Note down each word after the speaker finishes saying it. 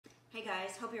Hey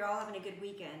guys, hope you're all having a good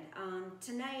weekend.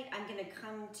 Tonight I'm gonna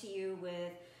come to you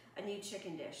with a new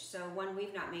chicken dish. So one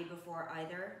we've not made before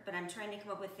either, but I'm trying to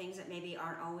come up with things that maybe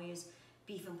aren't always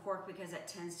beef and pork because that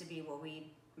tends to be what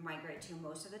we migrate to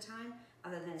most of the time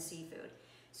other than seafood.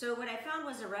 So what I found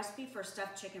was a recipe for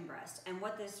stuffed chicken breast, and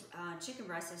what this chicken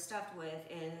breast is stuffed with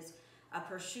is a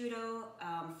prosciutto,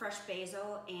 fresh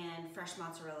basil, and fresh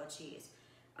mozzarella cheese,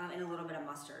 and a little bit of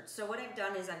mustard. So what I've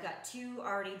done is I've got two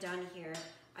already done here.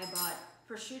 I bought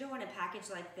prosciutto in a package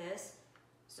like this.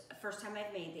 So first time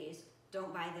I've made these.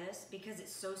 Don't buy this because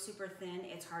it's so super thin,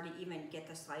 it's hard to even get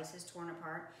the slices torn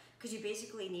apart because you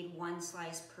basically need one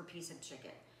slice per piece of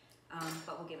chicken,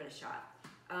 but we'll give it a shot.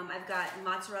 I've got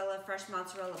mozzarella, fresh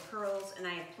mozzarella pearls, and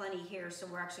I have plenty here, so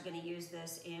we're actually going to use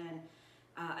this in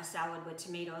a salad with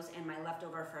tomatoes and my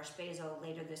leftover fresh basil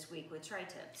later this week with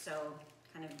tri-tip, so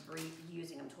kind of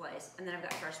reusing them twice. And then I've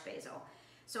got fresh basil.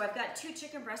 So I've got two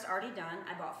chicken breasts already done.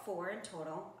 I bought 4 in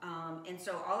total. And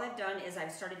so all I've done is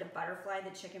I've started to butterfly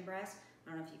the chicken breast. I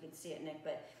don't know if you can see it, Nick,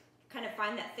 but kind of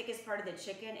find that thickest part of the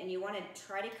chicken, and you want to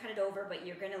try to cut it over, but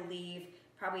you're going to leave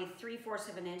probably 3/4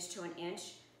 of an inch to an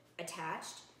inch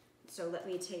attached. So let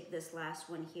me take this last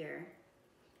one here.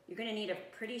 You're going to need a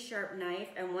pretty sharp knife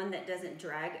and one that doesn't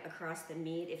drag across the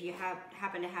meat. If you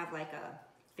happen to have like a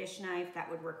fish knife, that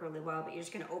would work really well, but you're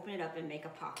just going to open it up and make a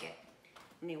pocket.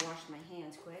 Let me wash my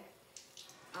hands quick.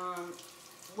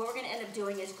 What we're gonna end up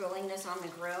doing is grilling this on the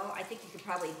grill. I think you could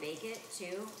probably bake it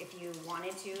too if you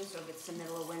wanted to. So if it's the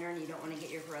middle of winter and you don't wanna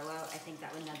get your grill out, I think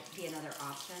that would be another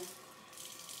option.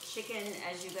 Chicken,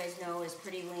 as you guys know, is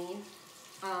pretty lean.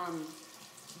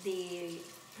 The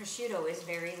prosciutto is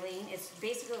very lean. It's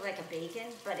basically like a bacon,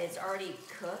 but it's already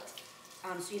cooked,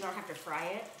 so you don't have to fry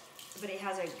it. But it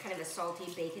has a kind of a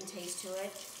salty bacon taste to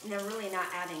it. And they're really not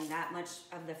adding that much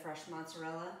of the fresh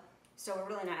mozzarella. So we're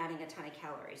really not adding a ton of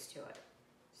calories to it.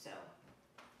 So,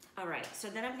 all right, so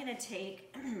then I'm gonna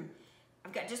take,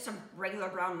 I've got just some regular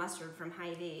brown mustard from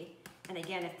Hy-Vee. And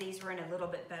again, if these were in a little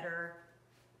bit better,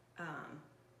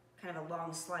 kind of a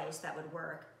long slice, that would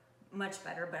work much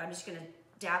better. But I'm just gonna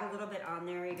dab a little bit on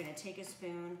there. You're gonna take a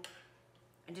spoon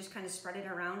and just kind of spread it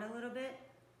around a little bit.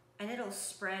 And it'll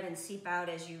spread and seep out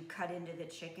as you cut into the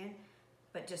chicken,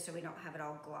 but just so we don't have it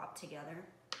all glopped together.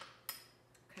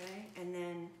 Okay, and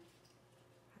then,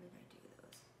 how did I do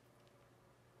those?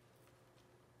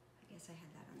 I guess I had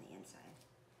that on the inside.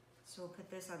 So we'll put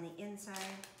this on the inside.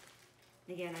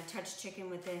 And again, I touched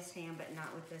chicken with this hand, but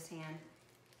not with this hand.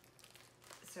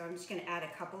 So I'm just gonna add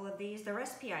a couple of these. The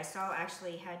recipe I saw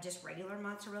actually had just regular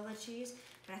mozzarella cheese,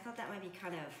 but I thought that might be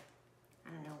kind of,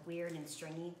 I don't know, weird and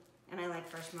stringy. And I like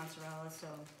fresh mozzarella, so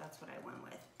that's what I went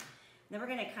with. Then we're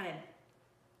gonna kind of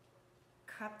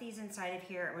cup these inside of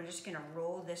here, and we're just gonna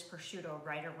roll this prosciutto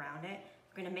right around it.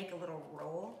 We're gonna make a little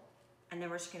roll, and then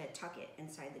we're just gonna tuck it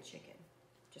inside the chicken,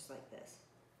 just like this.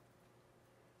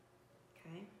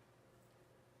 Okay.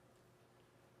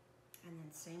 And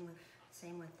then same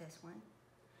with this one.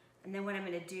 And then what I'm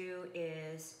gonna do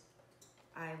is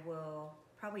I will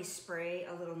probably spray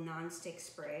a little non-stick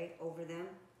spray over them,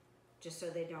 just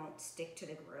so they don't stick to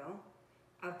the grill.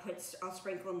 I'll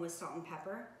sprinkle them with salt and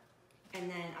pepper, and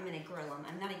then I'm gonna grill them.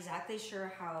 I'm not exactly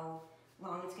sure how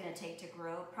long it's gonna take to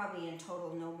grill. Probably in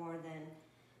total no more than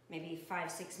maybe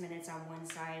 5-6 minutes on one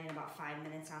side and about 5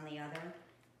 minutes on the other.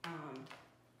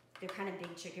 They're kind of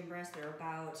big chicken breasts. They're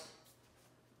about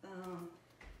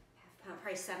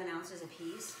probably 7 ounces a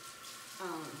piece.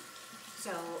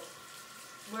 So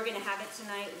we're gonna have it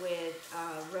tonight with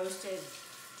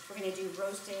we're gonna do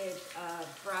roasted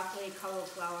broccoli,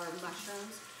 cauliflower,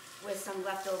 mushrooms with some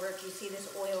leftover. If you see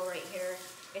this oil right here,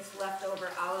 it's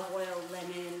leftover olive oil,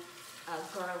 lemon,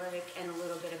 garlic, and a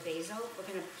little bit of basil. We're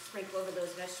gonna sprinkle over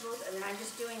those vegetables, and then I'm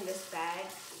just doing this bag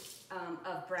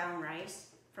of brown rice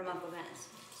from Uncle Ben's.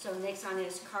 So Nick's on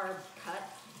his carb cut,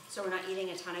 so we're not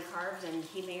eating a ton of carbs, and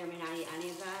he may or may not eat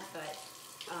any of that, but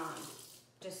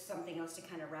just something else to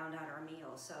kind of round out our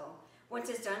meal. So once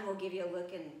it's done, we'll give you a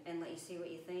look and let you see what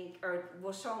you think, or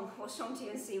we'll show them to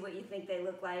you and see what you think they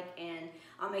look like, and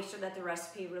I'll make sure that the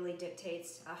recipe really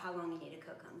dictates how long you need to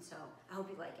cook them. So I hope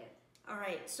you like it. All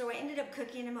right, so I ended up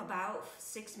cooking them about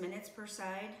 6 minutes per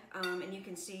side, and you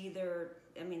can see the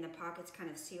pocket's kind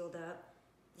of sealed up.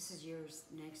 This is yours,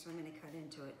 Nick, so I'm gonna cut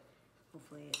into it.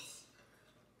 Hopefully it's,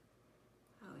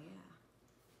 oh yeah.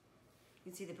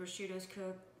 You can see the prosciutto's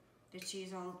cooked, the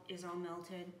cheese is all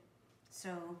melted.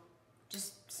 So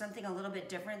just something a little bit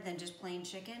different than just plain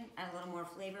chicken, add a little more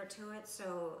flavor to it.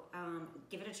 So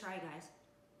give it a try, guys.